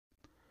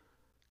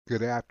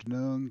Good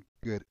afternoon,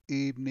 good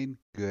evening,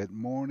 good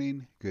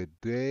morning, good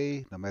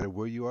day, no matter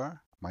where you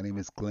are. My name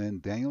is Glenn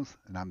Daniels,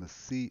 and I'm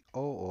the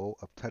COO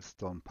of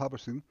Touchstone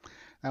Publishing.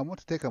 And I want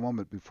to take a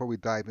moment before we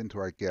dive into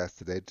our guest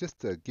today just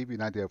to give you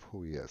an idea of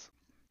who he is.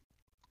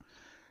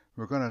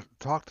 We're going to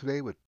talk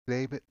today with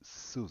David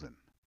Susan.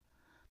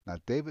 Now,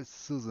 David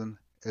Susan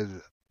is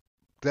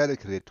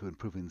dedicated to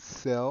improving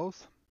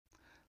sales,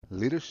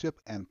 leadership,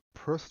 and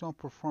personal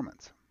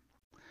performance.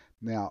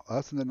 Now,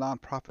 us in the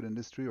nonprofit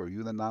industry, or you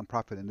in the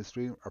nonprofit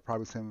industry, are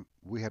probably saying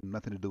we have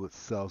nothing to do with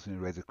sales and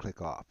you're ready to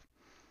click off.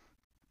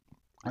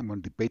 I'm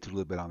going to debate you a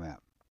little bit on that.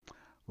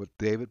 What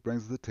David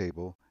brings to the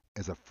table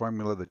is a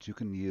formula that you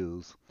can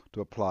use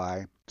to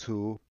apply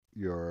to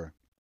your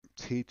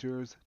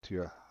teachers, to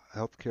your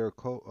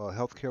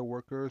healthcare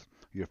workers,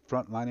 your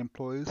frontline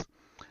employees,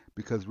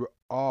 because we're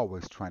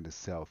always trying to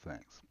sell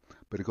things.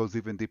 But it goes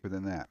even deeper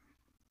than that.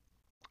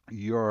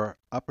 Your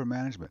upper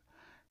management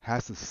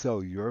has to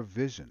sell your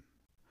vision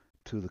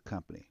to the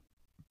company,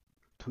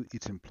 to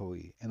each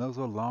employee. And those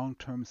are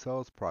long-term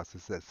sales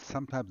processes that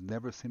sometimes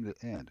never seem to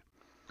end.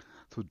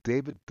 So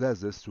David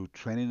does this through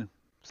training,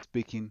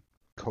 speaking,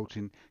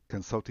 coaching,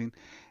 consulting,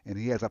 and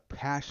he has a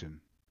passion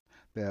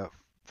that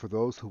for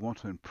those who want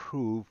to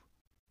improve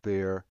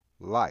their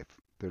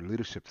life, their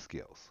leadership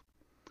skills,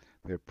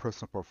 their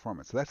personal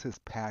performance. So that's his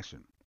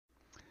passion.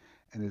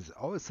 And it's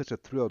always such a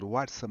thrill to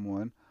watch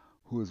someone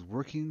who is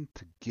working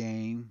to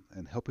gain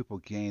and help people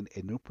gain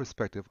a new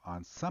perspective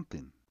on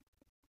something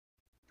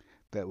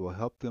that will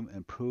help them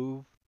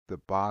improve the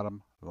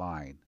bottom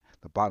line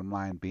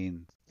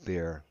being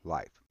their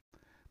life.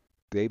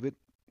 David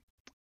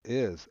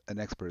is an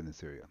expert in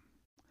this area.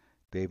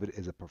 David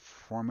is a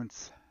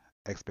performance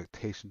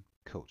expectation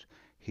coach.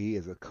 He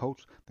is a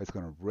coach that's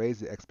going to raise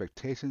the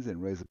expectations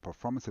and raise the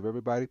performance of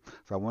everybody.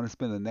 So I want to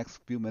spend the next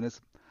few minutes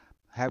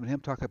having him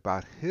talk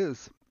about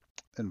his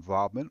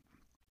involvement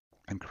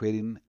in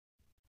creating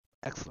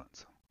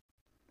excellence.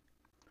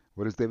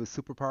 What is David's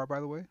superpower,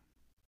 by the way?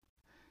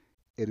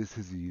 It is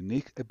his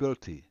unique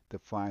ability to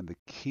find the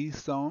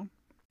keystone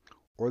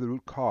or the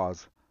root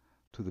cause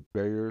to the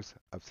barriers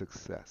of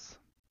success.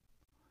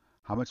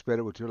 How much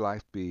better would your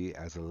life be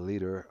as a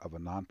leader of a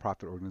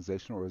nonprofit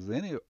organization or as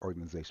any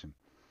organization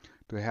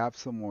to have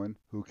someone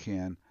who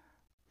can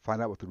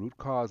find out what the root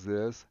cause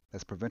is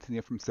that's preventing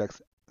you from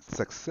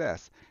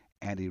success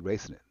and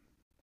erasing it?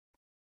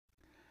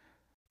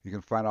 You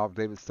can find all of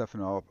David's stuff,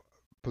 and I'll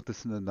put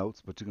this in the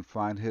notes, but you can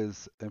find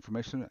his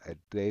information at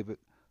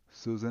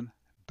davidsuson.com.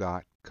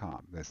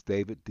 That's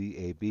David,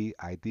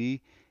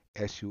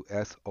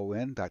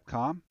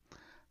 DAVIDSUSON.com.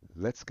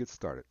 Let's get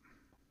started.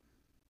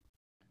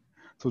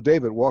 So,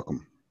 David,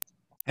 welcome.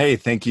 Hey,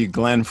 thank you,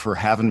 Glenn, for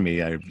having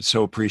me. I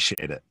so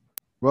appreciate it.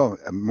 Well,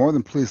 I'm more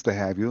than pleased to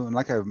have you. And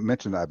like I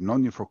mentioned, I've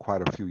known you for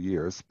quite a few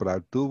years, but I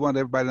do want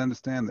everybody to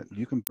understand that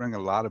you can bring a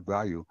lot of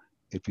value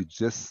if you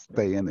just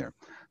stay in there.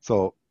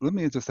 So let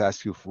me just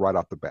ask you right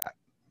off the bat,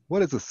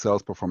 what is a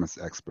sales performance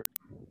expert?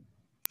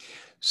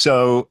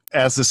 So,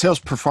 as the sales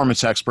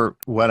performance expert,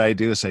 what I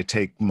do is I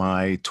take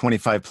my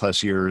 25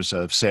 plus years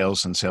of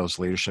sales and sales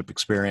leadership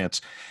experience,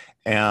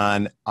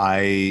 and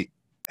I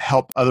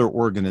help other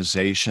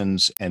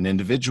organizations and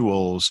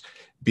individuals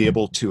be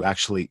able to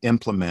actually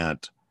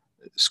implement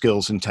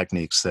skills and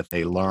techniques that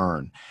they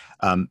learn.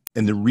 And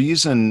the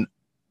reason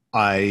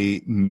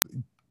I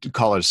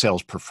call it a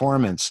sales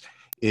performance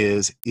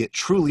is it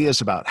truly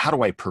is about how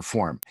do I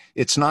perform?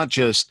 It's not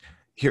just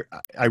here.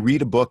 I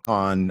read a book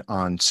on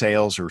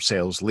sales or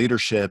sales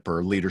leadership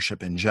or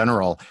leadership in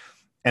general,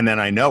 and then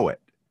I know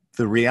it.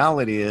 The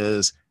reality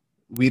is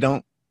we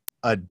don't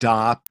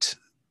adopt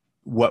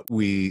what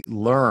we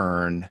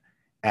learn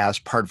as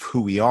part of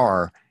who we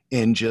are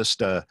in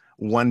just a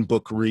one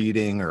book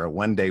reading or a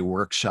one day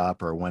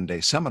workshop or a one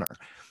day seminar.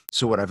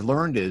 So what I've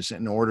learned is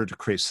in order to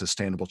create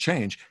sustainable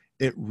change,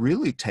 it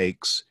really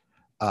takes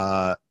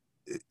uh,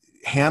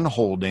 hand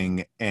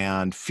holding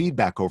and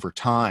feedback over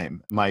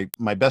time. My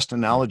best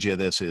analogy of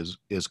this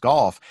is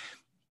golf.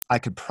 I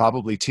could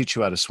probably teach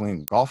you how to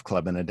swing a golf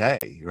club in a day,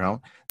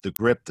 the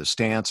grip, the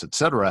stance,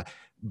 etc.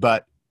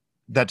 But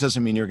that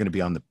doesn't mean you're going to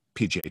be on the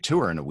PGA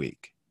Tour in a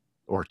week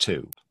or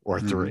two or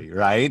Hmm. three,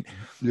 right?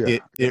 Yeah.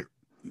 It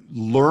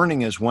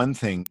learning is one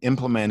thing,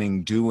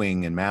 implementing,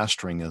 doing, and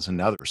mastering is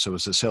another. So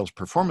as a sales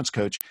performance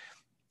coach,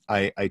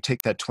 I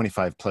take that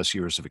 25 plus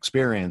years of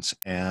experience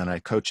and I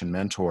coach and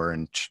mentor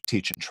and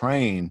teach and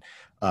train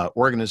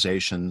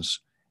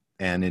organizations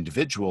and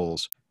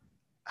individuals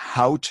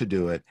how to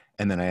do it.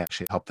 And then I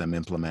actually help them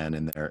implement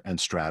in there and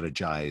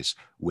strategize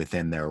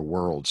within their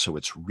world. So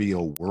it's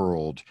real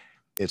world.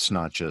 It's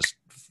not just,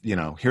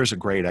 here's a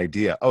great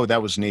idea. Oh,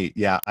 that was neat.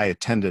 Yeah, I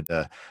attended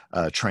a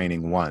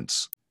training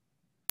once,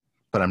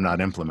 but I'm not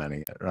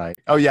implementing it, right?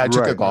 Oh, yeah, I took a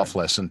Right, right. golf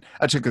lesson.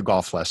 I took a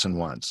golf lesson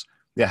once.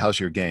 Yeah, how's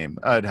your game?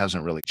 It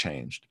hasn't really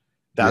changed.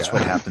 That's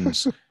what Yeah.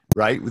 happens,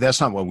 right?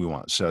 That's not what we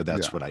want. So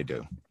that's Yeah. what I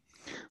do.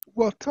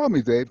 Well, tell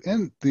me, Dave,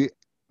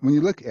 when you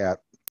look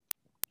at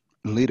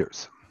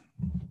leaders,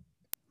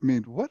 I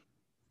mean, what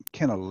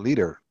can a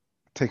leader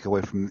take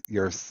away from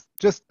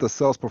just the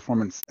sales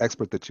performance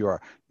expert that you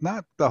are?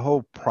 Not the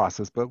whole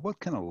process, but what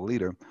kind of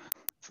leader?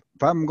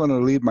 If I'm going to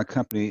lead my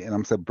company and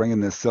I'm say bringing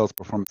this sales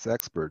performance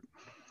expert,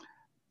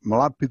 a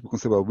lot of people can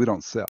say, well, we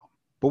don't sell.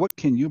 But what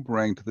can you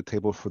bring to the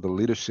table for the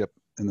leadership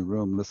in the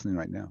room listening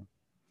right now?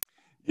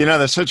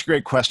 That's such a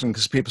great question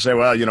because people say,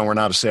 well, we're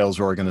not a sales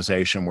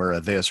organization. We're a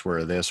this, we're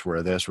a this, we're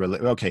a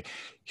this. Okay,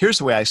 here's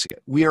the way I see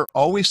it. We are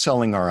always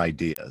selling our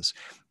ideas.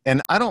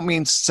 And I don't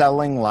mean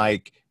selling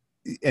like,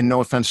 and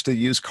no offense to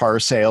used car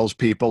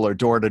salespeople or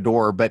door to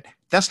door, but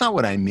that's not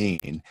what I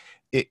mean.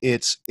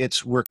 It's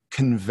we're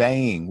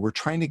conveying, we're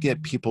trying to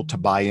get people to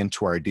buy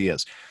into our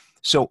ideas.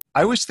 So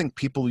I always think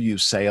people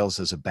use sales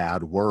as a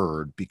bad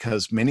word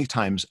because many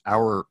times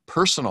our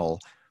personal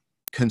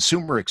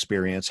consumer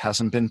experience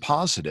hasn't been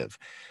positive.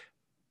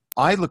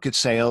 I look at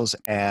sales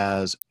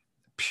as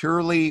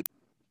purely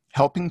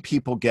helping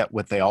people get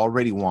what they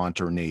already want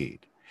or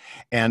need.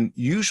 And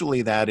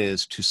usually that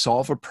is to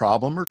solve a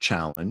problem or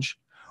challenge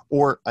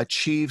or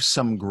achieve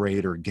some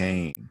greater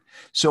gain.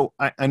 So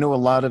I know a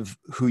lot of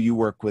who you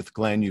work with,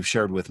 Glenn, you've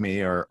shared with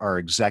me, are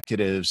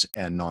executives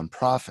and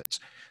nonprofits.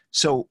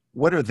 So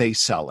what are they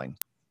selling?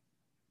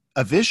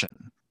 A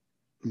vision.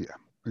 Yeah,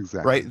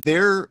 exactly. Right,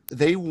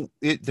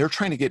 they're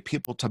trying to get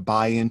people to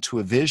buy into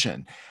a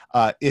vision.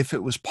 If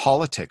it was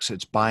politics,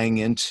 it's buying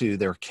into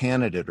their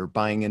candidate or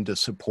buying into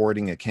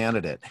supporting a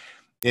candidate.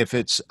 If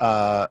it's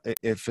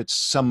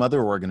some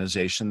other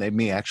organization, they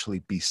may actually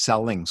be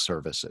selling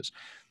services.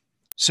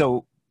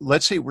 So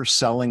let's say we're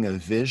selling a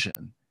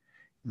vision.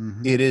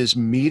 Hmm. It is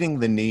meeting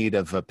the need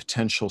of a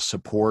potential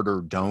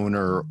supporter,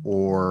 donor,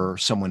 or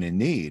someone in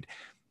need.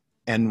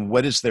 And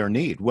what is their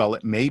need? Well,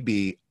 it may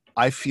be,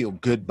 I feel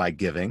good by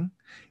giving.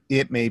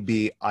 It may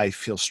be, I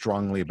feel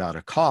strongly about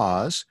a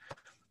cause.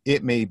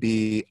 It may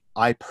be,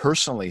 I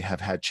personally have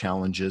had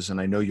challenges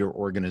and I know your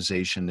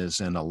organization is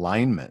in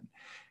alignment.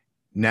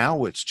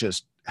 Now it's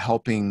just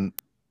helping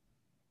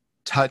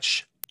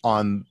touch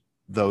on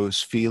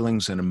those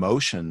feelings and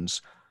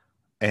emotions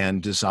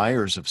and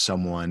desires of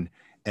someone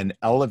and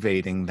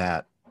elevating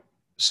that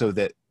so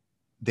that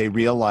they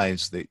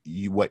realize that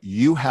what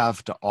you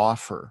have to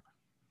offer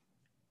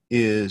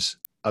is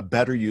a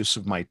better use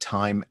of my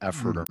time,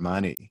 effort, Mm, or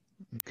money.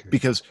 okay.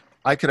 Because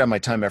I could have my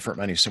time, effort,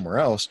 money somewhere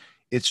else.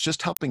 It's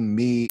just helping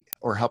me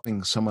or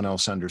helping someone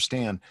else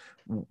understand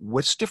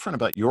what's different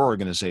about your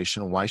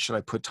organization. Why should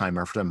I put time,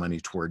 effort, and money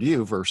toward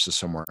you versus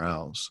somewhere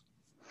else?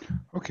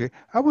 Okay.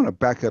 I want to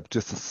back up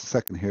just a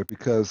second here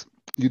because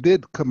you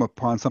did come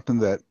upon something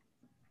that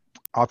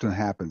often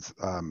happens.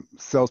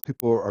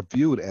 Salespeople are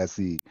viewed as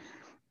the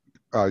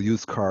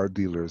used car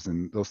dealers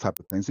and those type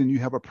of things, and you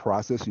have a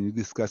process, and you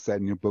discuss that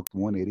in your book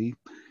 180.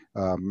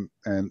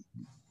 And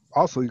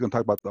also, you're going to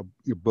talk about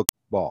your book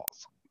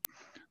balls,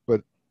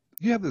 but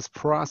you have this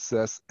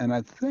process, and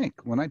I think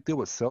when I deal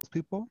with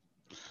salespeople,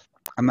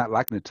 I'm not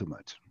liking it too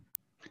much.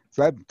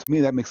 So to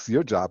me, that makes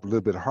your job a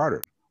little bit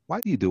harder.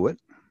 Why do you do it?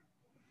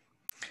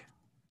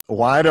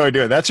 Why do I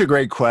do it? That's a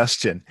great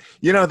question.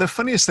 The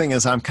funniest thing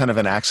is I'm kind of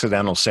an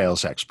accidental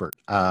sales expert.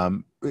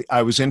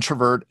 I was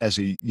introvert as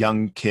a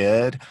young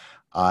kid.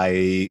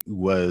 I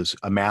was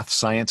a math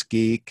science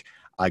geek.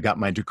 I got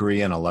my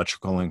degree in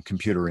electrical and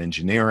computer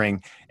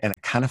engineering, and I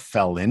kind of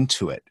fell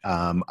into it.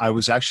 I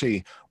was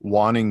actually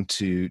wanting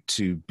to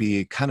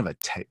be kind of a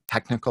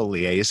technical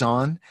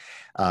liaison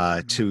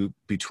to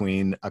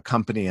between a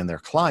company and their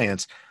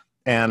clients.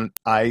 And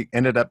I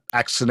ended up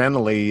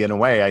accidentally, in a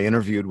way, I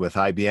interviewed with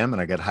IBM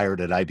and I got hired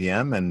at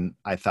IBM. And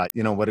I thought,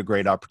 what a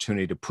great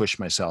opportunity to push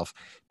myself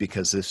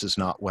because this is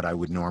not what I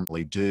would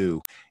normally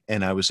do.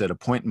 And I was at a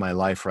point in my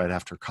life right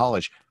after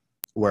college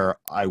where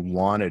I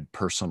wanted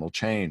personal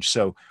change.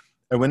 So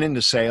I went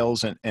into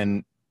sales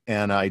and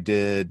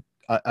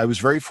I was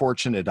very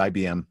fortunate at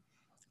IBM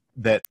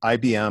that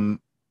IBM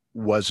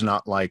was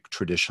not like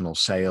traditional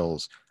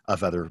sales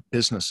of other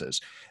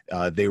businesses.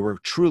 They were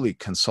truly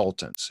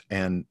consultants.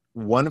 And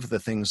one of the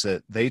things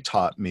that they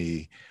taught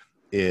me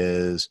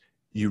is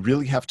you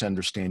really have to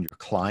understand your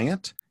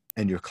client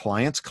and your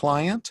client's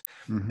client.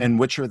 Mm-hmm. And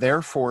what you're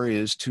there for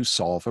is to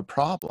solve a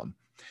problem.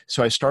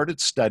 So I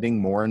started studying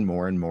more and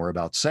more and more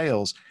about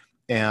sales.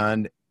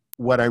 And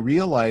what I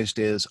realized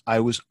is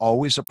I was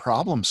always a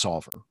problem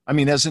solver. I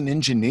mean, as an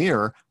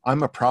engineer,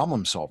 I'm a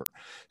problem solver.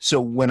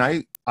 So when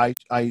I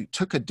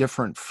took a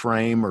different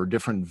frame or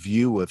different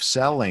view of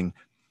selling,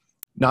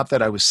 not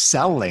that I was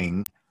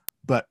selling,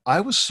 but I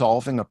was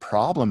solving a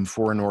problem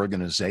for an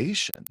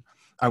organization.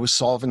 I was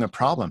solving a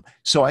problem.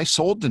 So I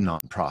sold to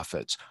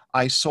nonprofits.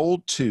 I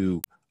sold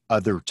to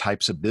other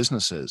types of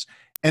businesses,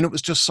 and it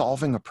was just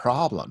solving a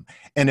problem.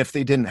 And if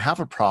they didn't have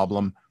a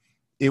problem,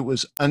 it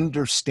was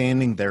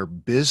understanding their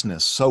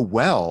business so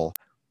well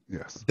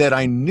Yes. that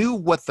I knew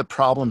what the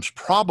problems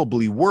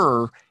probably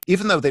were,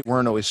 even though they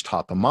weren't always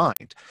top of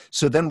mind.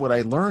 So then what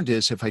I learned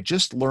is if I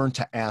just learn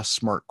to ask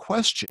smart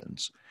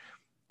questions,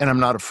 and I'm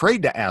not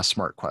afraid to ask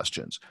smart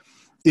questions,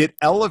 it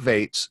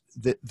elevates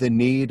the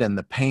need and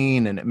the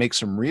pain, and it makes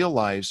them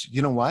realize,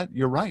 you know what,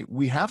 you're right.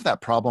 We have that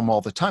problem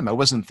all the time. I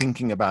wasn't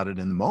thinking about it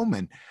in the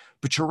moment,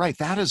 But you're right,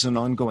 that is an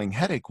ongoing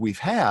headache we've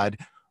had.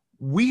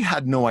 We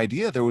had no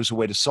idea there was a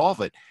way to solve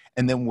it.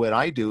 And then what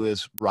I do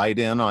is ride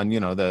in on,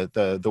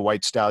 the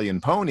white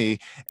stallion pony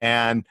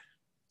and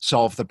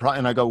solve the problem.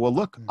 And I go, well,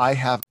 look,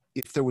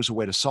 if there was a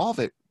way to solve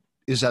it,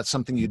 is that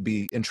something you'd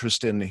be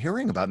interested in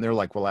hearing about? And they're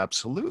like, well,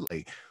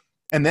 absolutely.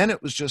 And then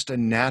it was just a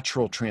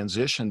natural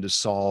transition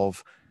to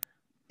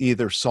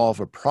either solve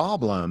a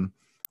problem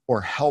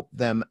or help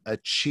them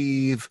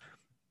achieve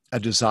a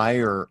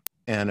desire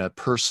and a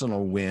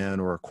personal win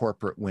or a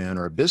corporate win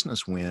or a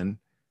business win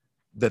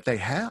that they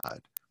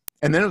had.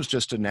 And then it was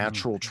just a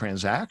natural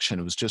transaction.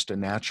 It was just a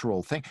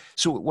natural thing.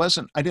 So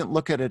I didn't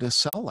look at it as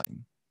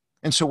selling.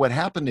 And so what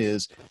happened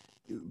is,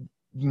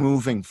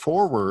 moving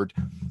forward,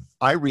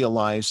 I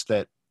realized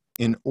that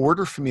in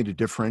order for me to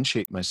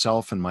differentiate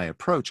myself and my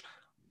approach,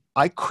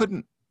 I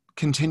couldn't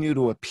continue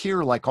to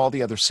appear like all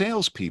the other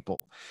salespeople,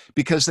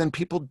 because then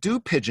people do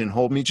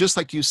pigeonhole me, just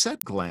like you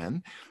said,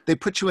 Glenn. They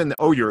put you in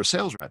you're a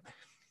sales rep.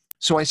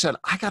 So I said,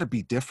 I got to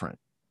be different.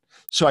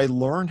 So I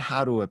learned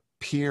how to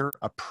appear,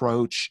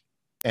 approach,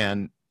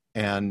 and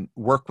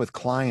work with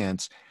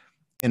clients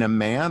in a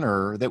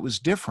manner that was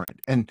different.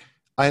 And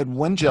I had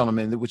one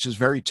gentleman, which is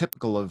very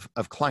typical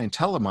of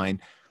clientele of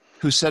mine,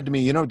 who said to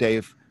me,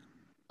 Dave,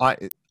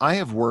 I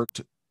have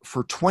worked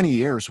for 20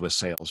 years with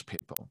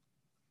salespeople.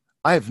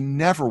 I have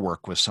never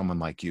worked with someone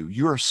like you.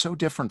 You are so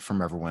different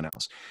from everyone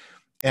else.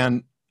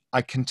 And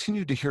I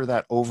continued to hear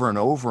that over and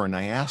over, and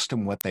I asked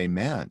him what they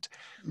meant.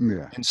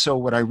 Yeah. And so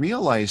what I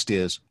realized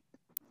is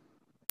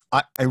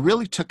I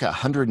really took a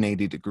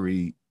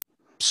 180-degree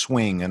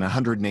swing and a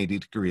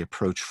 180-degree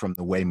approach from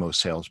the way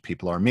most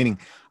salespeople are, meaning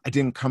I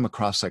didn't come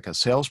across like a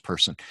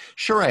salesperson.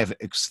 Sure, I have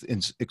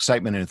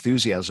excitement and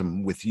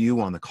enthusiasm with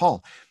you on the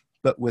call,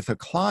 but with a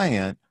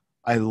client,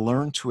 I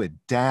learned to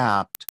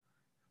adapt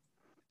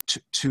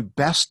to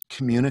best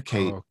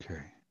communicate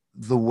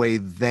the way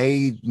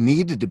they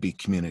needed to be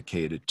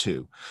communicated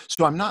to.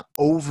 So I'm not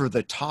over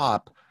the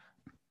top,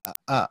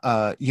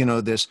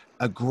 this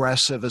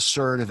aggressive,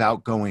 assertive,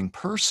 outgoing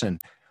person.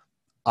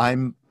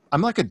 I'm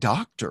like a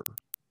doctor.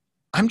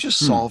 I'm just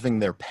solving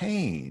their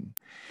pain.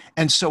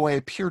 And so I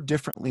appear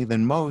differently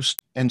than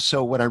most. And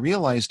so what I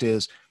realized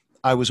is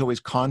I was always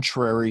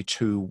contrary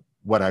to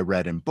what I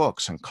read in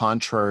books and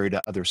contrary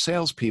to other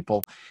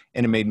salespeople,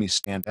 and it made me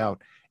stand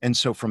out. And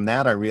so from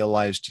that, I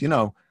realized,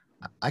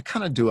 I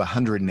kind of do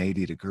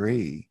 180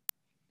 degree.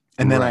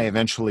 And then I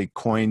eventually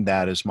coined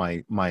that as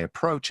my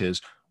approach is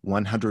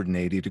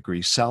 180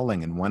 degree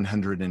selling and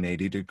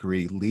 180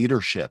 degree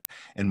leadership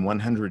and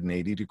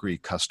 180 degree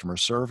customer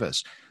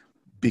service.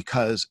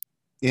 Because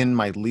in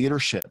my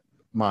leadership,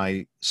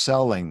 my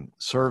selling,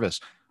 service,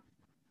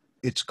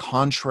 it's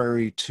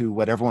contrary to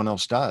what everyone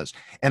else does.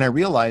 And I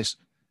realized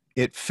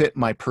it fit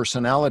my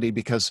personality,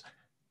 because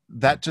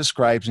that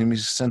describes me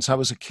since I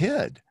was a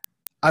kid.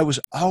 I was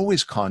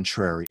always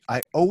contrary.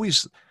 I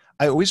always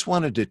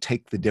wanted to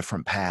take the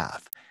different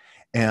path.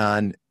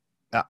 And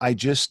I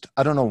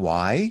don't know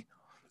why.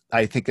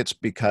 I think it's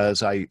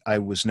because I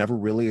was never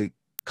really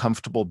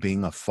comfortable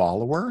being a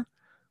follower.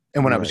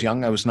 And when I was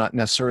young, I was not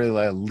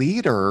necessarily a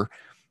leader.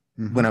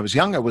 When I was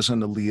young, I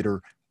wasn't a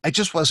leader. I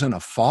just wasn't a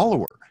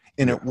follower.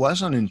 And it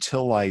wasn't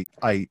until I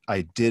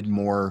did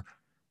more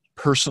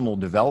personal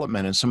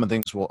development and some of the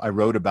things I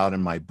wrote about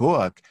in my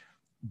book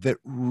that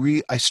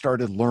I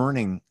started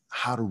learning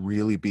how to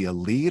really be a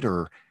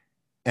leader.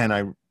 And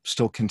I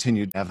still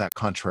continue to have that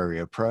contrary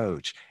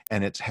approach.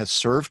 And it has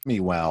served me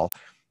well.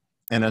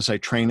 And as I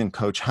train and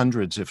coach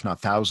hundreds, if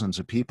not thousands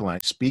of people, and I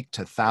speak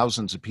to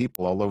thousands of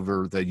people all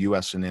over the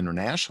US and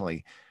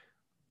internationally,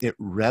 it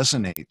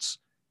resonates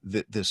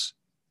that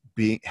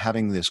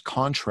having this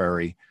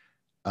contrary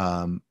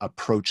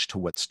approach to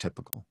what's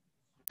typical.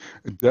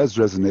 It does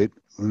resonate.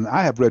 And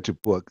I have read your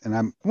book, and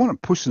I want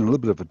to push in a little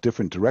bit of a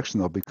different direction,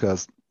 though,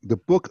 because the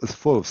book is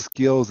full of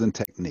skills and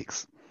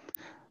techniques.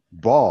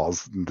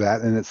 Balls,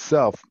 that in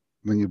itself,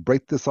 when you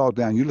break this all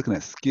down, you're looking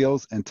at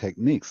skills and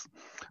techniques.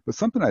 But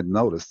something I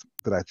noticed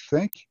that I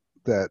think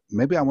that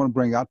maybe I want to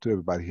bring out to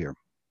everybody here,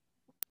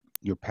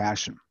 your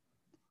passion.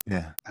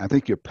 Yeah. I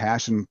think your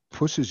passion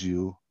pushes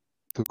you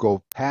to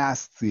go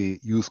past the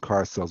used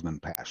car salesman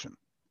passion.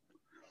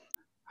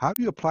 How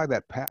do you apply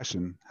that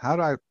passion? How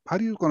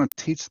do you going to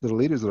teach the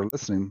leaders that are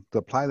listening to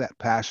apply that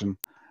passion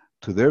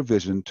to their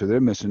vision, to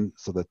their mission,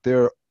 so that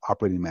their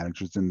operating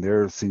managers and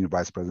their senior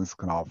vice presidents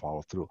can all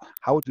follow through?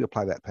 How would you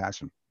apply that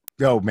passion?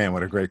 Oh man,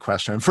 what a great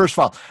question. First of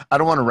all, I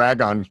don't want to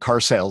rag on car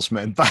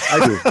salesmen, but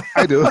I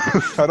do.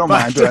 I don't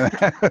mind doing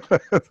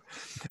that.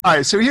 All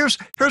right. So here's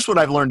what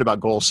I've learned about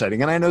goal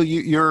setting. And I know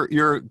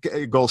you're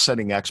a goal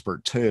setting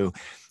expert too.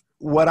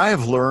 What I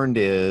have learned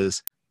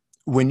is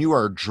when you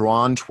are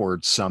drawn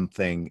towards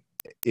something,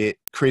 it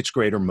creates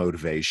greater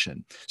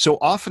motivation. So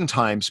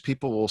oftentimes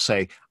people will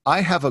say,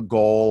 I have a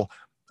goal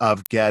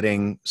of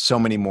getting so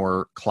many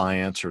more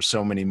clients or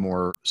so many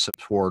more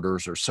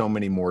supporters or so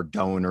many more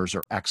donors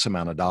or X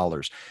amount of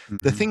dollars.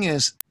 The thing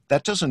is,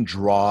 that doesn't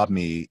draw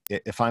me.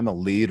 If I'm a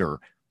leader,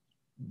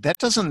 that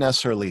doesn't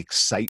necessarily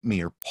excite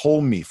me or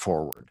pull me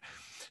forward.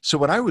 So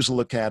what I always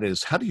look at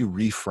is how do you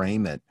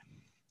reframe it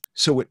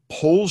so it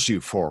pulls you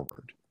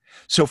forward?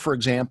 So for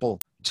example,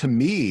 to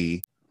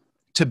me,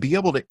 to be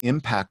able to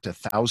impact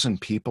 1,000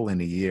 people in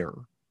a year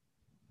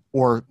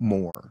or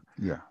more,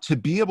 Yeah. to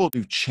be able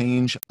to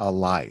change a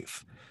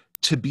life,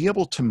 to be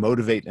able to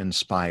motivate and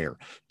inspire,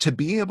 to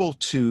be able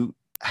to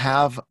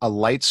have a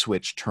light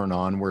switch turn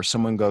on where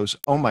someone goes,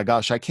 oh my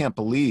gosh, I can't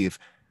believe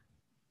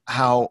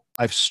how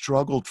I've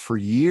struggled for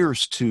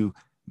years to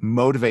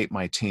motivate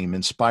my team,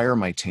 inspire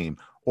my team,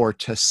 or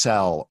to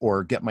sell,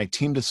 or get my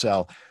team to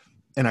sell.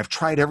 And I've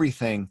tried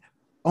everything.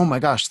 Oh my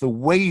gosh, the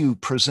way you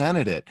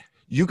presented it,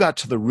 you got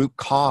to the root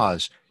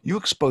cause, you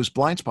exposed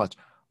blind spots.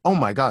 Oh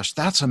my gosh,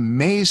 that's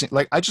amazing.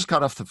 Like I just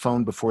got off the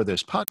phone before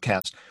this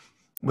podcast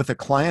with a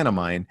client of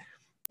mine,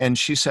 and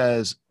she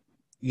says,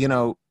 you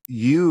know,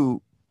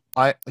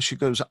 she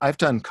goes, I've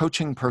done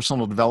coaching,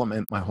 personal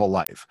development my whole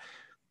life.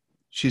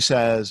 She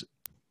says,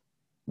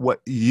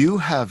 what you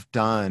have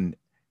done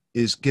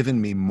is given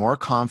me more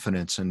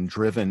confidence and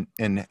driven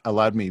and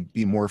allowed me to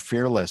be more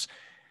fearless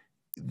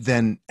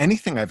than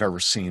anything I've ever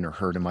seen or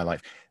heard in my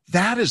life.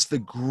 That is the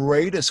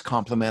greatest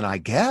compliment I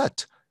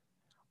get.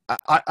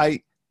 I,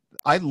 I,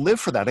 I live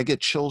for that. I get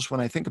chills when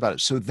I think about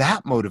it. So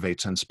that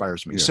motivates,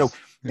 inspires me. So Yes.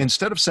 Yeah.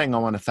 instead of saying I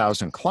want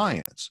 1,000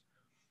 clients,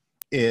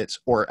 it's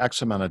or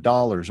X amount of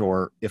dollars,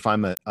 or if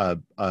I'm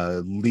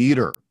a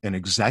leader, an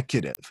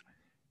executive,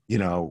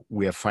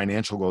 we have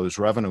financial goals,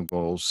 revenue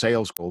goals,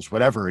 sales goals,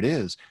 whatever it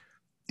is.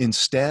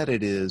 Instead,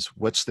 it is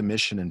what's the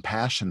mission and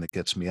passion that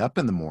gets me up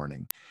in the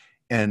morning.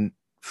 And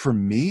for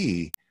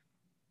me,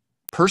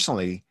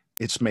 personally,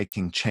 it's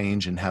making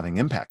change and having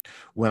impact.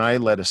 When I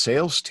led a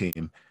sales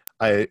team,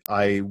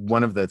 I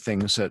one of the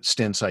things that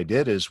stints I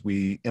did is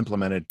we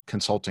implemented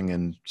consulting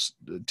and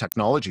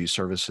technology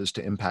services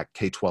to impact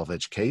K-12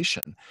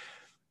 education.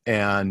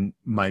 And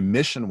my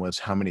mission was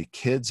how many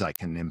kids I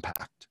can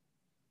impact,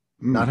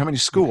 not how many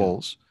Okay.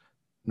 schools,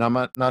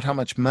 not how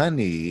much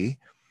money,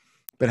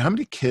 but how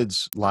many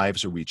kids'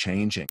 lives are we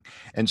changing?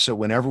 And so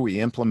whenever we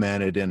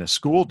implemented in a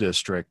school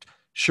district,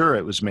 sure,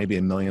 it was maybe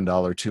 $1 million,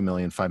 $2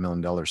 million, $5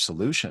 million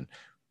solution,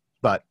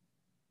 but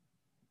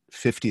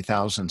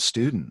 50,000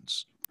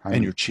 students, How and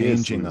many you're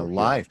kids we changing a were? Yeah.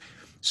 life.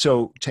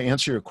 So to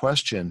answer your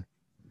question,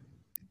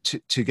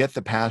 to get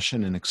the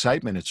passion and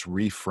excitement, it's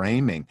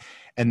reframing,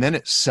 and then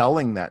it's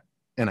selling that.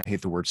 And I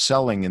hate the word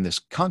selling in this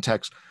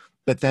context,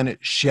 but then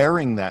it's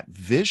sharing that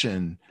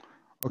vision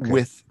Okay.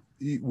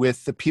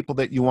 with the people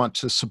that you want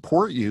to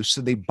support you,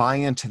 so they buy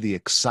into the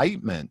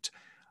excitement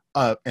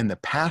and the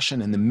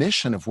passion and the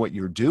mission of what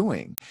you're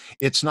doing.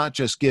 It's not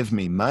just give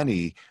me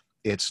money.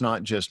 It's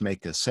not just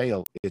make a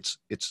sale. It's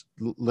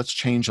let's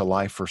change a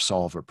life or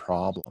solve a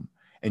problem.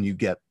 And you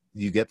get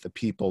the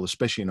people,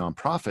 especially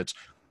nonprofits,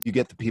 you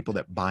get the people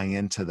that buy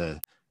into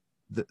the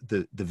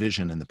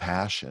vision and the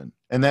passion.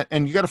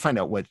 And you got to find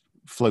out what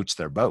floats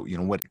their boat,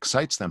 what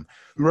excites them.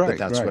 But Right.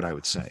 that's Right. what I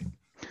would say.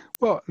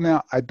 Well,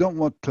 now I don't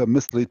want to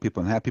mislead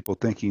people and have people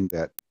thinking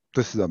that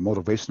this is a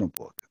motivational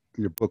book.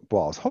 Your book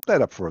balls. Hold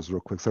that up for us real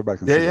quick so everybody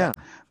can Yeah, see that.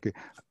 yeah. Okay.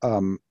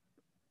 Um,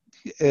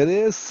 it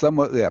is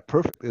somewhat, yeah,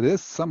 perfect. It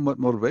is somewhat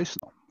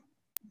motivational.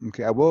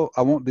 Okay. I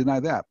won't deny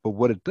that. But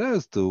what it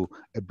does do,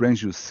 it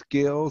brings you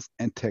skills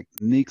and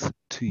techniques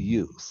to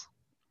use.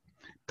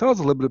 Tell us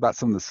a little bit about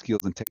some of the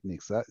skills and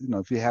techniques.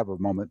 If you have a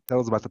moment,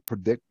 tell us about the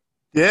predict.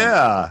 Um,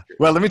 Yeah.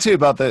 Well, let me tell you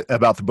about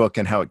the book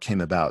and how it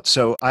came about.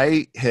 So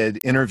I had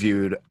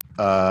interviewed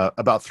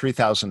about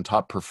 3,000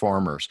 top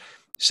performers,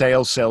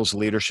 sales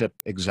leadership,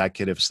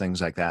 executives,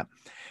 things like that.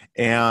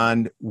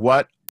 And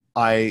what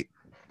I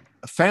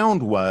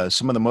found was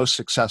some of the most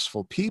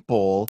successful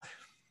people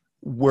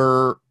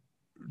were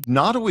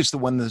not always the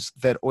ones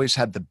that always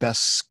had the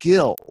best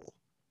skill,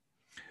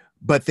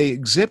 but they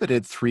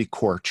exhibited three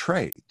core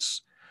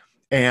traits.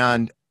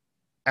 And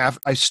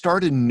I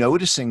started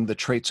noticing the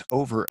traits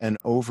over and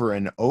over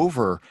and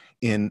over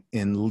in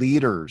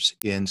leaders,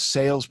 in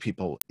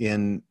salespeople,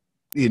 in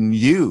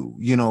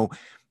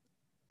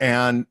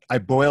and I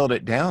boiled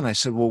it down. I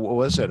said, well, what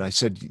was it? I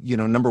said,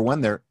 number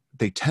one,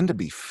 they tend to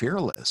be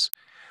fearless,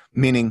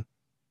 meaning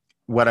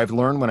what I've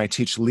learned when I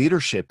teach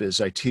leadership is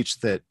I teach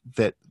that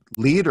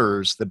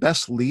leaders, the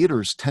best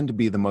leaders, tend to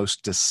be the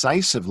most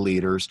decisive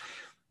leaders.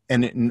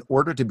 And in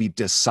order to be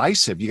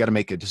decisive, you got to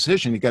make a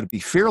decision. You got to be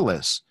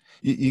fearless.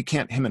 You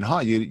can't hem and haw.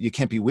 You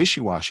can't be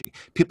wishy-washy.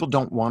 People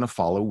don't want to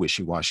follow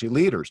wishy-washy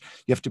leaders.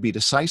 You have to be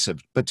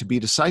decisive. But to be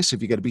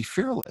decisive, you got to be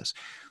fearless.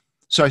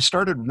 So I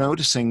started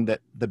noticing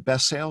that the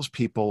best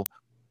salespeople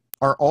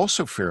are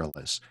also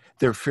fearless.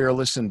 They're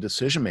fearless in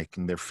decision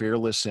making. They're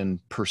fearless in right.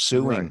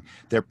 pursuing.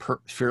 They're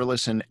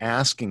fearless in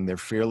asking. They're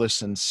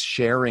fearless in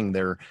sharing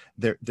their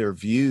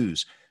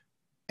views.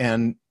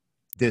 And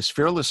this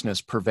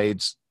fearlessness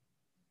pervades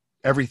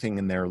everything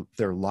in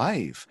their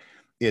life.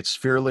 It's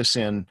fearless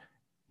in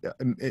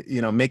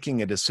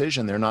making a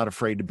decision. They're not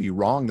afraid to be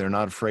wrong. They're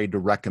not afraid to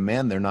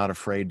recommend. They're not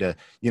afraid to,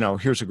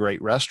 here's a great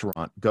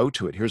restaurant, go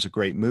to it. Here's a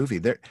great movie.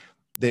 They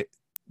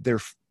they're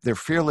they're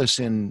fearless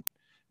in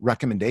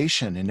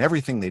recommendation in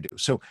everything they do.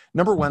 So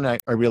number one, I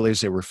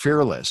realized they were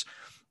fearless.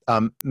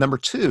 Number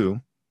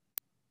two,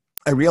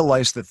 I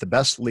realized that the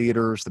best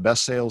leaders, the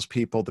best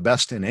salespeople, the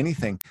best in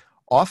anything,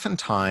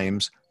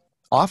 oftentimes,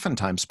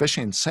 oftentimes,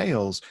 especially in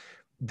sales,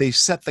 they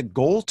set the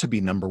goal to be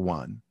number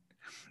one.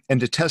 And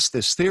to test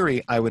this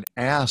theory, I would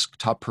ask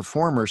top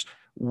performers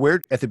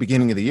where at the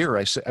beginning of the year,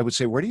 I would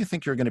say, where do you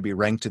think you're going to be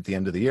ranked at the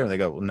end of the year? And they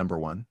go, well, number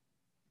one.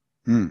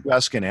 Mm. You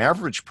ask an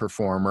average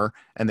performer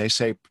and they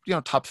say,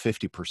 top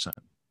 50%.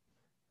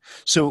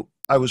 So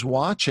I was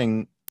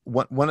watching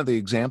one of the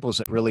examples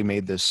that really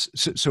made this.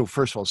 So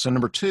first of all, so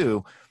number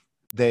two,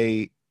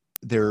 they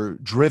they're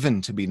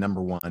driven to be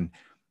number one,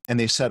 and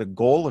they set a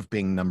goal of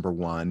being number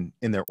one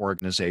in their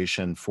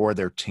organization, for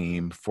their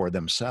team, for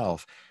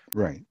themselves.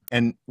 Right.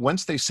 And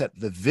once they set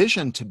the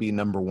vision to be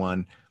number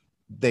one,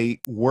 they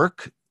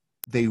work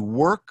they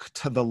work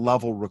to the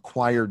level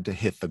required to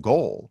hit the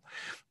goal.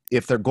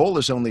 If their goal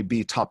is only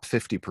be top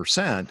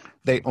 50%,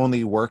 they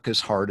only work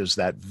as hard as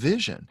that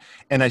vision.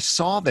 And I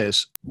saw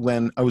this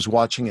when I was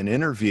watching an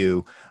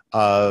interview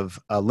of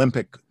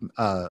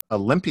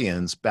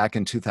Olympians back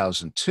in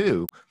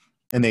 2002.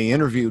 And they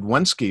interviewed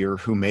one skier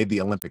who made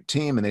the Olympic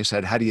team. And they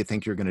said, how do you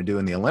think you're going to do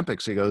in the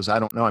Olympics? He goes, I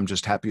don't know. I'm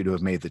just happy to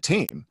have made the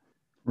team.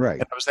 Right.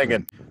 And I was Right.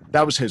 thinking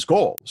that was his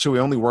goal. So he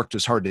only worked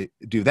as hard to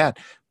do that.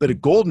 But a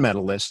gold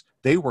medalist,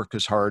 they work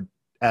as hard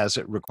as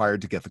it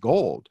required to get the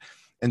gold.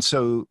 And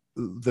so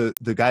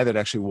the guy that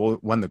actually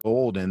won the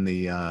gold in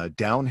the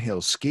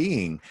downhill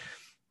skiing,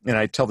 and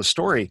I tell the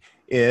story,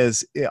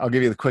 is I'll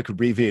give you the quick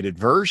abbreviated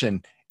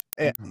version.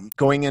 Mhm.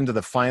 Going into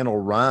the final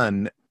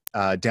run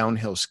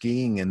downhill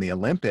skiing in the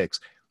Olympics,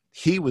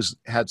 he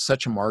had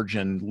such a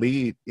margin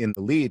lead in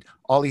the lead.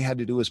 All he had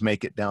to do was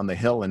make it down the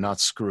hill and not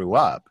screw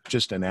up,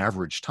 just an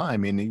average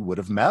time, and he would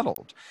have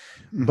medaled.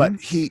 But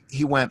Mhm.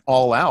 he went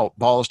all out,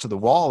 balls to the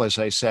wall, as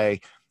I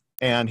say,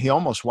 and he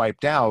almost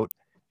wiped out.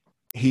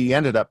 He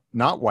ended up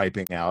not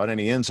wiping out, and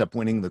he ends up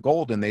winning the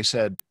gold. And they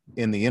said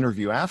in the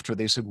interview after,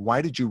 they said,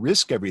 why did you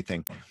risk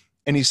everything?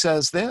 And he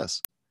says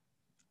this,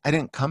 I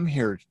didn't come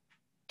here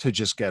to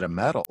just get a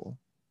medal.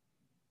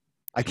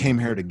 I came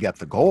here to Okay. get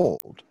the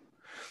gold.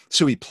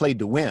 So he played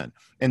to win.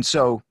 And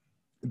so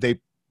they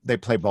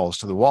play balls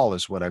to the wall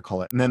is what I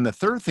call it. And then the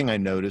third thing I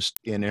noticed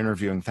in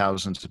interviewing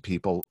thousands of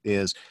people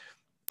is,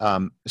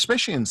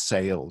 especially in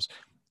sales,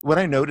 what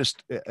I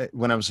noticed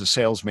when I was a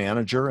sales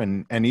manager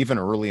and even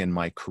early in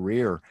my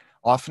career,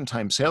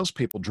 oftentimes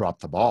salespeople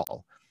drop the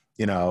ball.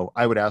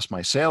 I would ask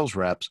my sales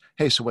reps,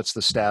 hey, so what's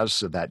the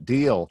status of that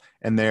deal?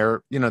 And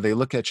they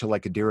look at you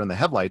like a deer in the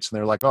headlights and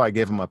they're like, oh, I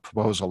gave them a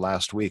proposal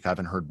last week. I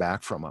haven't heard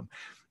back from them.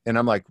 And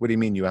I'm like, what do you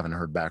mean you haven't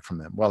heard back from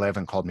them? Well, they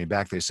haven't called me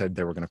back. They said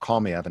they were going to call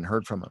me. I haven't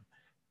heard from them.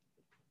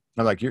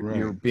 I'm like, you're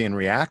Right. being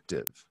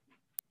reactive.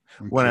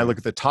 When I Okay. look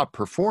at the top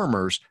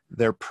performers,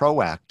 they're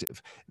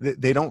proactive.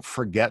 They don't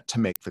forget to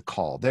make the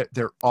call.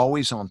 They're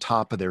always on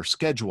top of their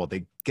schedule.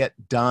 They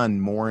get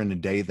done more in a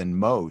day than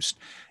most.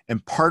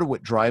 And part of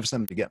what drives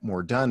them to get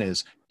more done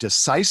is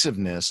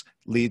decisiveness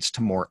leads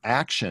to more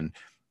action,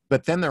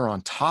 but then they're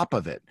on top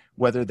of it,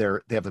 whether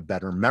they have a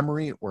better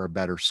memory or a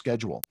better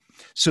schedule.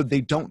 So they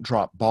don't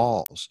drop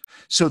balls.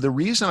 So the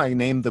reason I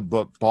named the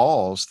book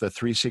Balls, The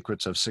Three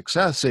Secrets of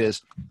Success,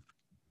 is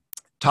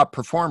top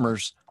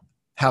performers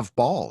have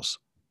balls.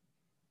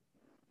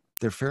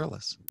 They're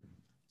fearless.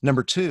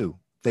 Number two,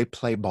 they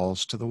play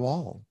balls to the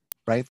wall,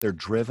 right? They're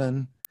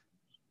driven,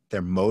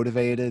 they're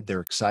motivated, they're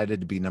excited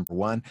to be number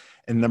one.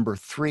 And number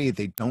three,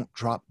 they don't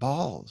drop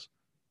balls.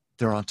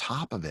 They're on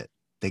top of it.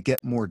 They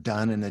get more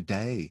done in a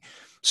day.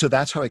 So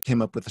that's how I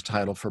came up with the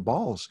title for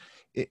Balls.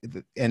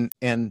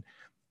 And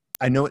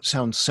I know it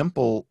sounds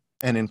simple,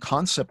 and in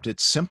concept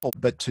it's simple,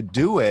 but to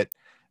do it,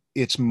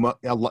 some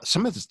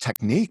of it's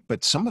technique,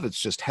 but some of it's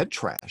just head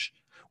trash.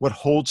 What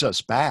holds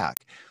us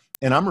back?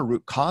 And I'm a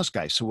root cause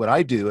guy. So what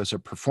I do as a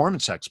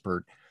performance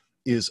expert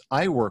is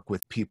I work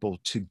with people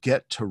to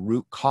get to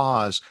root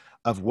cause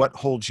of what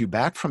holds you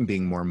back from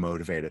being more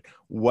motivated,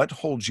 what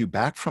holds you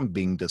back from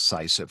being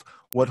decisive,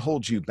 what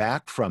holds you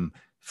back from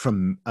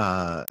fear,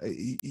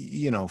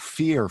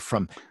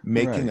 from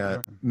making Right. a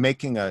Right.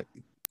 making a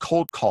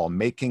cold call,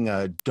 making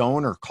a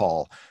donor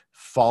call,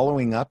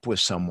 following up with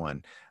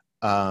someone,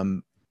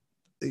 um,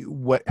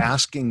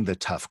 asking the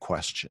tough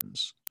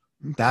questions.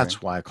 Okay.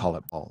 That's why I call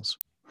it balls.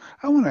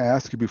 I want to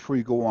ask you before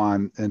you go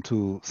on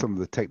into some of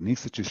the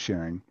techniques that you're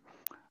sharing.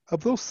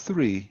 Of those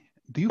three,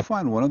 do you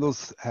find one of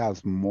those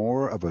has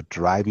more of a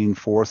driving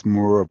force,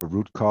 more of a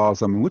root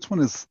cause? I mean, which one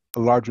is a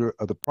larger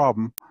of the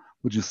problem,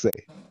 would you say?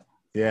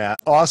 Yeah,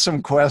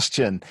 awesome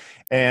question.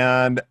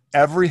 And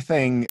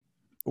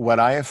what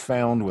I have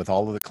found with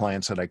all of the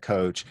clients that I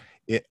coach,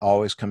 it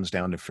always comes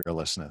down to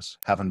fearlessness,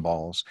 having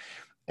balls.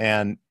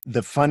 And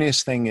the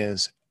funniest thing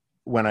is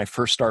when I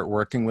first start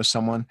working with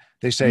someone,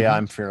 they say, Hmm.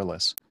 I'm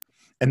fearless.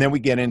 And then we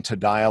get into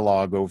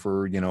dialogue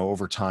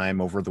over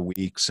time, over the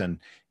weeks. And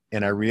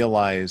I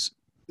realize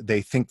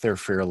they think they're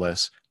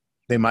fearless.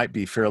 They might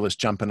be fearless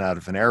jumping out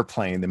of an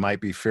airplane. They might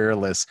be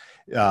fearless,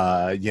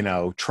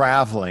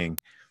 traveling,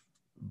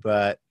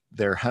 but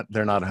they're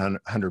not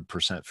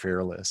 100%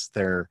 fearless.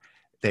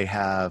 They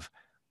have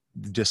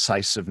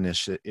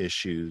decisiveness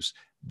issues.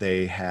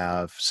 they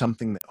have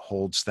something that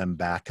holds them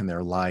back in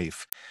their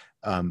life.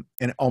 And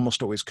it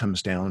almost always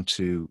comes down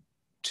to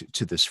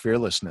this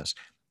fearlessness.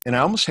 And I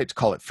almost hate to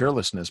call it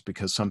fearlessness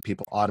because some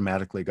people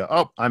automatically go,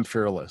 oh, I'm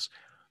fearless.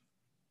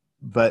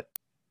 But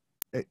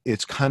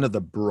it's kind of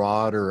the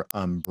broader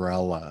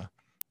umbrella.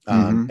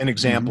 Mm-hmm. An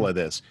example Mm-hmm. of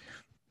this,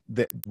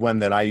 that one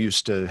that I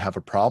used to have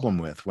a problem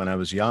with when I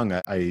was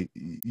younger, I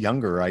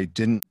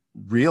didn't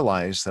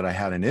realize that I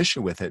had an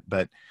issue with it,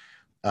 but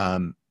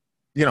um,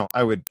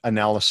 I would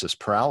analysis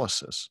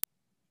paralysis,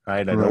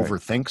 right? I'd Right.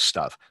 overthink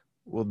stuff.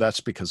 Well, that's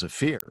because of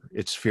fear.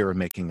 It's fear of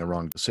making the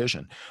wrong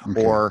decision.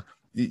 Okay. Or,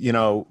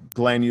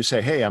 Glenn, you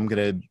say, hey, I'm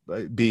going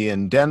to be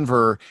in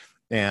Denver,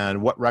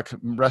 and what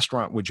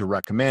restaurant would you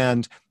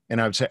recommend? And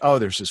I would say, oh,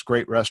 there's this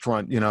great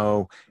restaurant,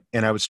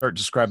 and I would start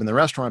describing the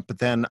restaurant, but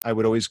then I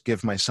would always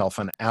give myself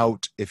an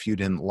out if you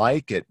didn't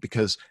like it,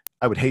 because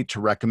I would hate to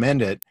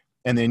recommend it.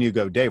 And then you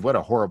go, Dave, what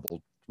a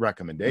horrible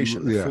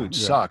recommendation. The Yeah. food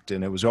Yeah. sucked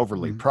and it was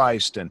overly Mm-hmm.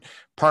 priced, and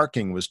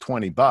parking was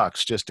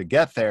 $20 just to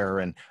get there,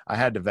 and I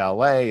had to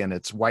valet, and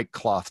it's white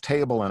cloth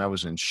table, and I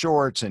was in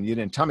shorts, and you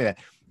didn't tell me that.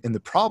 And the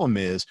problem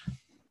is,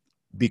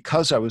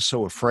 because I was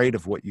so afraid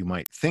of what you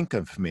might think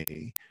of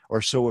me,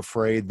 or so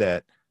afraid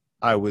that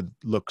I would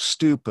look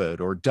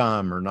stupid or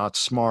dumb or not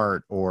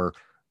smart, or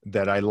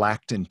that I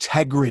lacked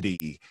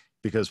integrity,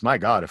 because my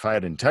God, if I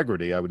had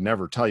integrity, I would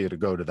never tell you to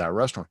go to that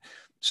restaurant.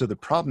 So the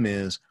problem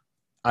is,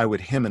 I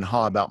would hem and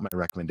haw about my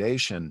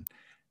recommendation.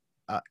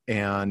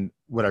 And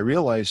what I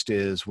realized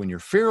is, when you're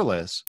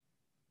fearless,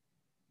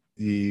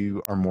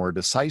 you are more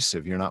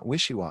decisive. You're not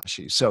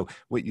wishy-washy. So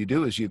what you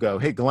do is you go,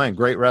 hey, Glenn,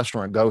 great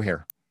restaurant, go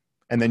here.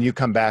 And then you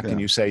come back and Yeah.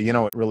 you say,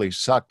 it really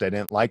sucked. I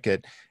didn't like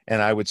it.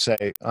 And I would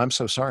say, I'm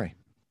so sorry.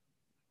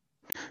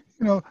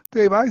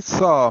 Dave, I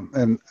saw,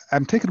 and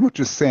I'm taking what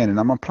you're saying, and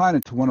I'm applying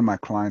it to one of my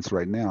clients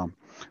right now,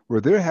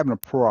 where they're having a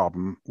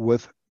problem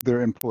with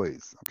their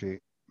employees. Okay,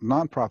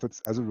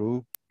 nonprofits, as a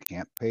rule,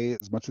 can't pay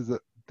as much as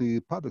the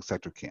public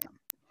sector can.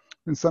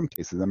 In some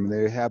cases, I mean,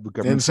 they have the In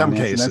government some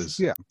finance, and that's cases.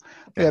 yeah,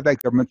 they Yeah. have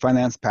that government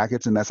finance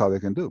package, and that's all they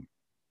can do.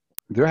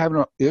 They're having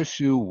an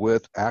issue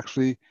with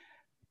actually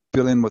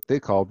filling what they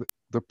call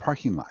the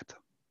parking lot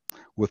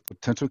with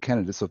potential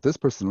candidates. So if this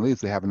person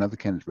leaves, they have another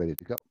candidate ready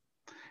to go.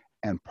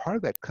 And part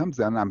of that comes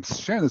down, and I'm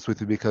sharing this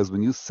with you because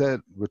when you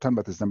said we're talking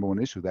about this number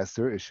one issue, that's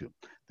their issue.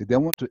 They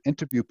don't want to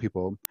interview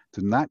people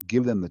to not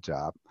give them the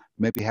job,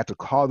 maybe have to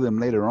call them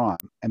later on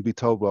and be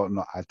told, well,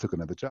 no, I took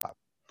another job.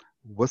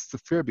 What's the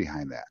fear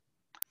behind that?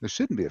 There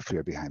shouldn't be a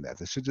fear behind that.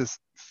 They should just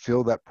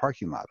fill that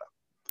parking lot up.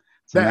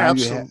 So That now you have,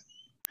 absolutely.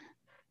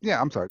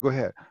 yeah, I'm sorry, go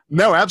ahead.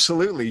 No,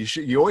 absolutely.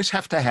 You always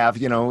have to have,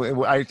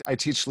 I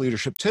teach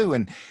leadership too,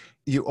 and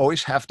you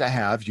always have to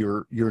have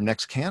your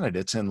next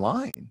candidates in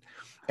line.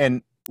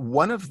 And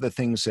one of the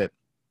things that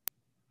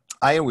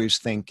I always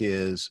think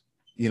is,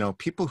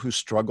 people who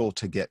struggle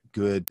to get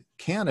good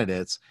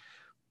candidates,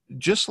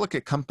 just look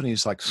at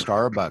companies like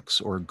Starbucks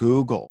or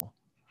Google,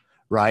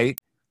 right?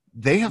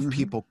 They have Hmm.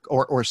 people,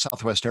 or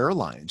Southwest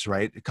Airlines,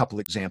 right? A couple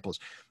examples.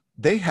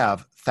 They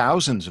have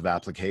thousands of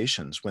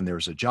applications when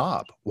there's a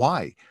job.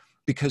 Why?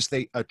 Because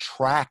they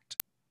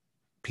attract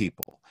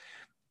people.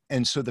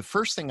 And so the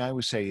first thing I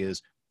would say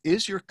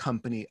is your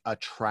company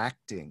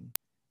attracting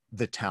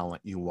the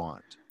talent you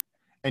want?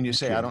 And you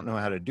say, I Okay. don't know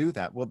how to do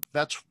that. Well,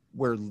 that's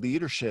where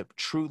leadership,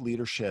 true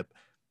leadership,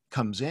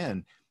 comes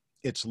in.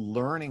 It's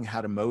learning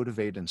how to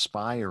motivate,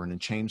 inspire, and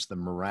change the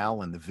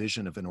morale and the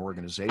vision of an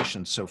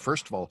organization. So,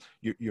 first of all,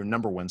 your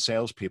number one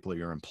salespeople are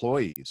your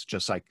employees,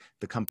 just like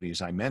the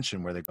companies I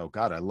mentioned, where they go,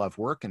 God, I love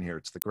working here.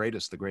 It's the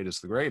greatest, the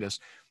greatest, the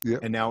greatest. Yep.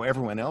 And now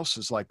everyone else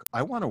is like,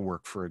 I want to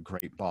work for a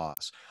great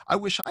boss. I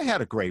wish I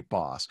had a great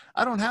boss.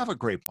 I don't have a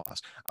great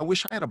boss. I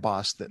wish I had a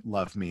boss that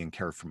loved me and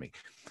cared for me.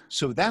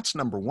 So, that's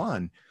number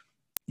one.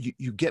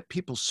 You get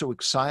people so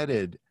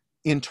excited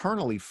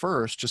internally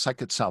first, just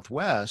like at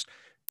Southwest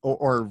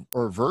or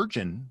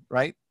Virgin,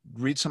 right?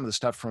 Read some of the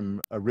stuff from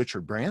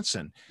Richard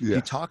Branson. He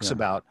Yes. talks Yeah.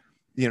 about,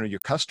 your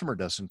customer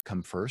doesn't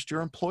come first,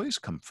 your employees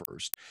come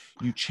first.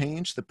 You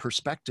change the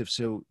perspective,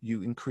 so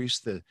you increase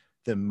the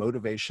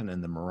motivation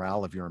and the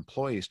morale of your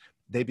employees.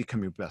 They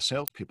become your best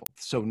salespeople.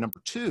 So number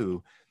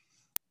two,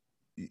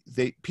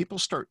 people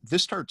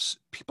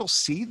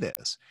see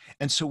this,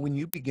 and so when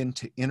you begin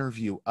to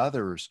interview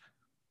others,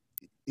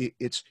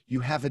 it's you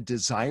have a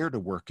desire to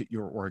work at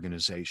your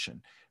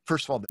organization.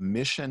 First of all, the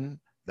mission,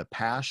 the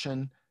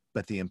passion,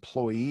 but the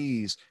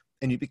employees,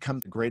 and you become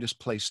the greatest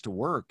place to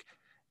work.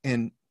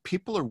 And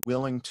people are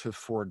willing to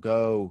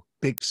forego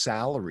big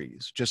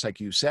salaries, just like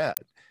you said,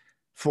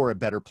 for a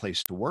better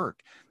place to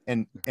work.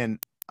 And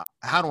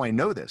how do I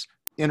know this?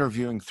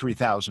 Interviewing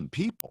 3,000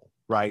 people,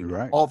 right? You're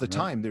right. All the Right.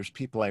 time, there's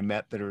people I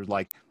met that are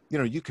like,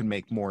 you can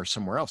make more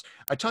somewhere else.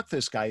 I talked to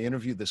this guy,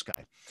 interviewed this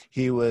guy.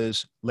 He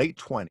was late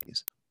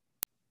 20s.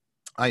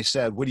 I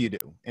said, what do you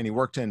do? And he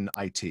worked in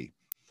IT.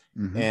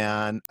 Hmm.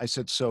 And I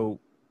said, so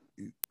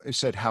I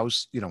said,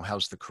 how's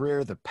the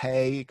career, the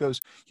pay? He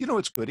goes,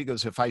 it's good. He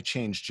goes, if I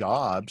change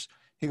jobs,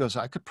 he goes,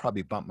 I could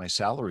probably bump my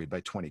salary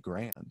by 20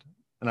 grand.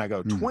 And I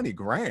go, Mm. 20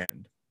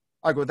 grand?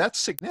 I go, that's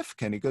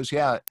significant. He goes,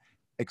 yeah.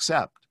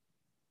 except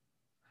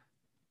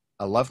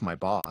I love my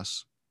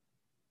boss.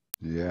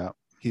 Yeah.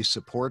 He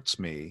supports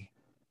me.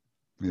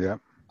 Yeah.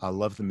 I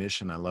love the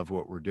mission. I love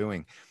what we're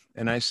doing.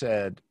 And I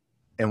said,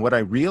 and what I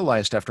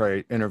realized after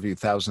I interviewed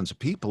thousands of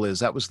people is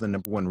that was the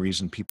number one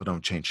reason people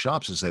don't change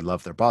jobs is they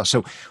love their boss.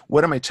 So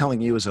what am I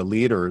telling you as a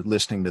leader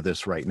listening to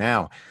this right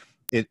now?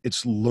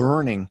 It's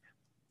learning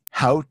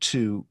how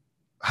to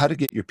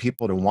get your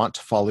people to want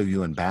to follow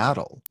you in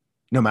battle,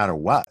 no matter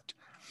what.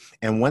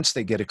 And once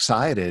they get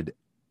excited,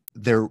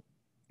 they're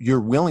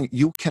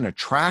you can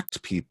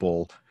attract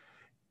people,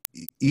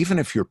 even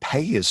if your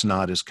pay is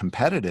not as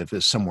competitive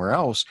as somewhere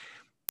else,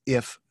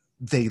 if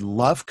they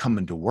love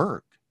coming to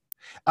work.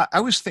 I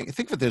was think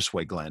of it this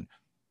way, Glenn.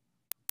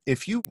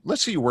 If you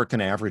let's say you work an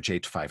average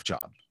 8 to 5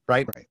 job,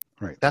 right? Right.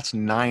 Right. That's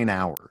 9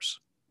 hours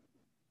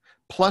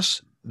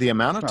plus the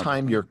amount of Oh,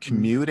 time you're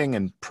commuting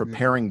and yeah.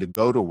 preparing to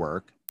go to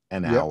work,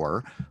 an Yep.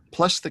 hour,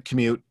 plus the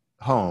commute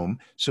home.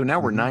 So now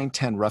we're Hmm. 9,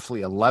 10,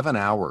 roughly 11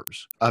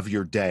 hours of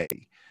your day.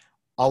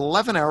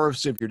 11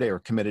 hours of your day are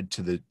committed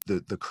to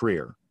the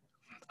career.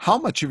 How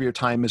much of your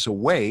time is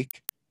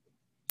awake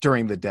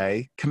during the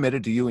day,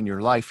 committed to you and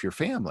your life, your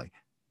family?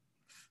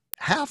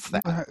 Half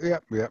that.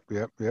 Yep. Yep.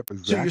 Yep. Yep. So you're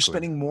Exactly.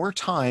 spending more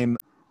time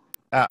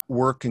at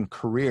work and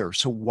career.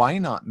 So why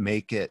not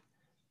make it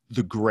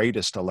the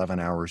greatest 11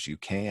 hours you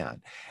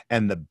can?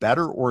 And the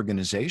better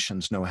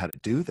organizations know how to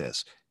do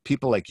this.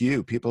 People like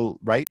you, people,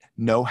 right,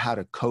 know how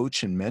to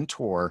coach and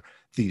mentor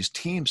these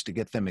teams to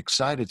get them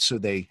excited so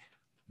they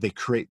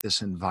create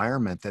this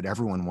environment that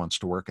everyone wants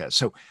to work at.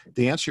 So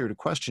the answer to your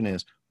question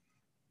is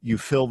you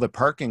fill the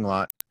parking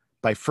lot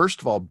by first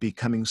of all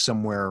becoming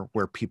somewhere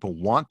where people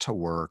want to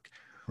work,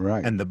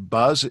 Right. and the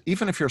buzz,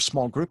 even if you're a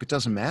small group, it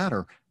doesn't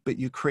matter, but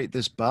you create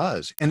this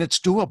buzz and it's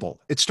doable.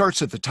 It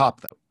starts at the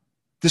top though.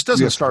 This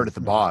doesn't Yes, it start is. at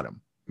the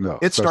bottom. No,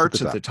 It starts at the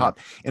starts at the top.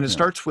 Yep. top, and it Yeah.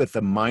 starts with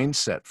a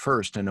mindset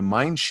first and a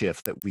mind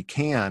shift that we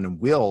can and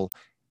will,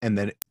 and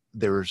then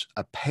there's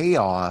a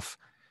payoff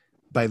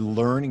by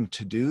learning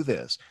to do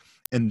this.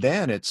 And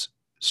then it's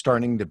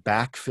starting to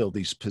backfill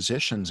these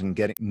positions and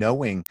getting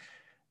knowing,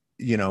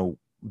 you know,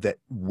 that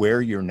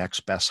where your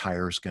next best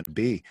hire is going to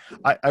be.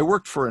 I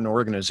worked for an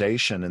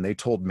organization and they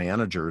told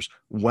managers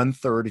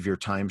 1/3 of your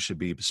time should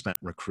be spent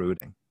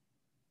recruiting.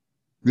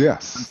 One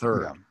Yes. Yeah.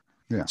 third.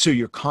 Yeah. So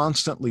you're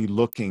constantly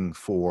looking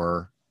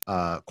for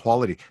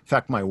quality. In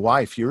fact, my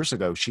wife years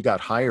ago, she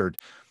got hired.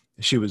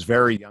 She was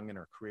very young in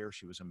her career.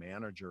 She was a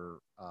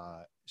manager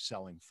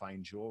selling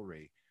fine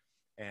jewelry,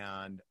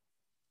 and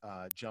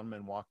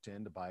gentleman walked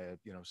in to buy a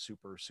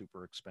super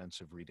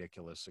expensive,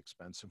 ridiculous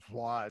expensive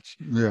watch,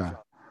 Yeah.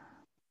 from,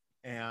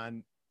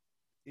 and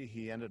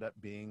he ended up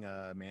being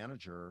a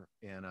manager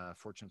in a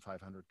Fortune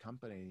 500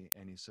 company.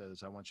 And he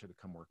says, "I want you to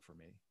come work for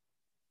me."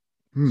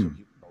 So Hmm.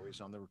 he was always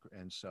on the,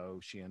 and so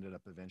she ended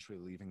up eventually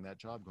leaving that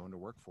job, going to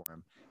work for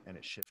him, and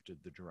it shifted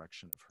the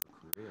direction of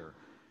her career.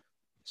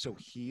 So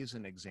he's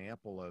an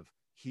example of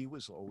he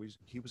was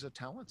a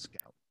talent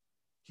scout.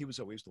 He was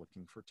always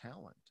looking for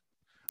talent.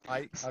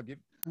 I'll give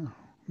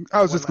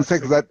I was one just gonna last say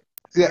because quick. that.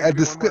 Yeah. Can I give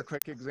you one more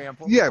quick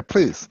example? Yeah.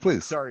 Please.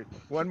 Please. Sorry,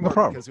 one No more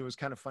problem. because it was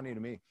kind of funny to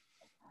me.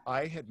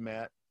 I had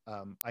met,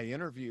 I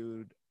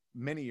interviewed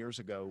many years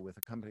ago with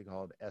a company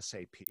called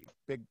SAP,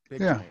 big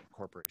Yeah. giant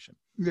corporation.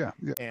 Yeah.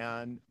 Yeah.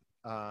 And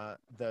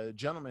the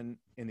gentleman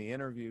in the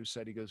interview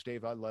said, he goes,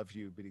 "Dave, I love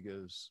you," but he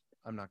goes,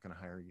 "I'm not going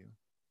to hire you."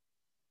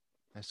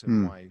 I said,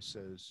 Hmm. "Why?" He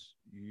says,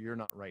 "You're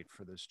not right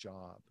for this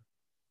job.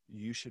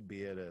 You should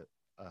be at a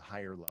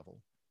higher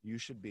level. You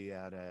should be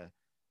at a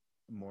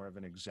more of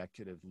an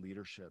executive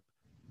leadership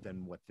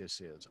than what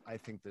this is. I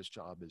think this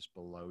job is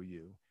below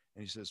you."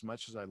 And he says, "As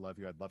much as I love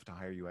you, I'd love to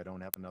hire you. I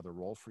don't have another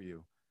role for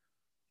you,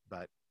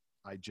 but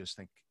I just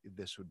think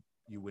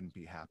you wouldn't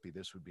be happy.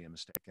 This would be a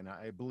mistake." And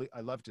I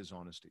loved his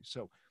honesty.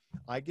 So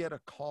I get a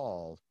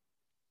call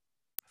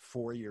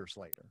 4 years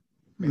later,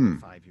 maybe Hmm.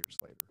 5 years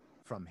later,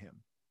 from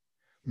him.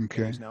 And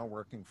Okay. he's now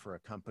working for a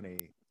company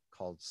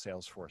called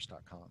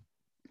Salesforce.com.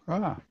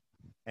 Ah.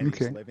 And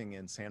he's Okay. living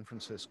in San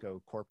Francisco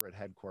corporate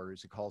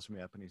headquarters. He calls me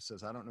up and he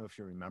says, "I don't know if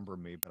you remember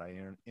me, but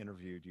I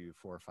interviewed you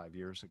 4 or 5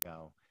 years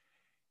ago.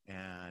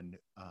 And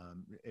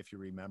if you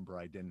remember,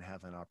 I didn't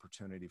have an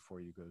opportunity for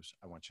you." He goes,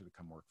 "I want you to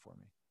come work for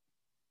me."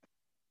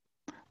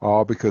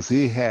 All because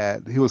he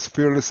was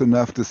fearless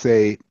enough to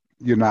say,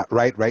 "You're not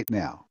right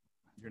now,"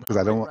 You're because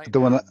not right I right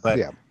don't want now, to.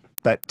 Yeah.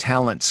 but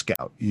talent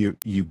scout,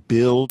 you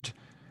build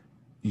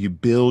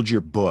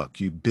your book,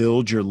 you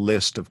build your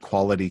list of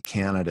quality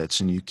candidates,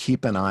 and you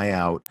keep an eye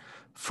out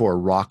for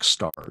rock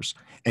stars.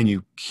 And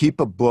you keep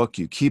a book,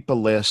 you keep a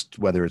list,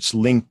 whether it's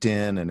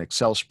LinkedIn, an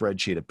Excel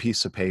spreadsheet, a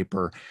piece of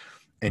paper,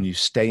 and you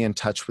stay in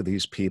touch with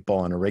these people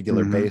on a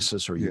regular Hmm.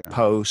 basis, or you Yeah.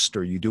 post,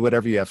 or you do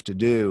whatever you have to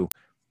do,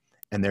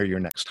 and they're your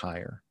next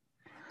hire.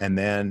 And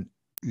then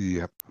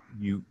Yep.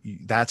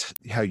 that's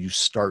how you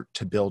start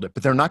to build it.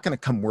 But they're not going to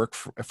come work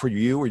for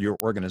you or your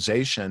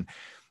organization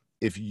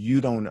if you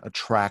don't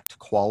attract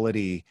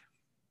quality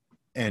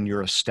and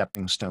you're a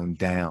stepping stone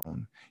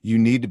down. You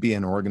need to be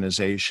an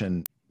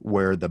organization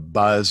where the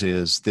buzz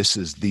is this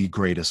is the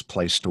greatest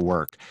place to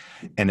work.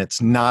 And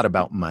it's not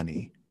about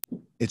money.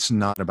 It's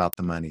not about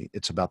the money.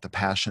 It's about the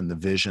passion, the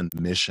vision,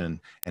 the mission,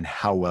 and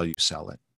how well you sell it.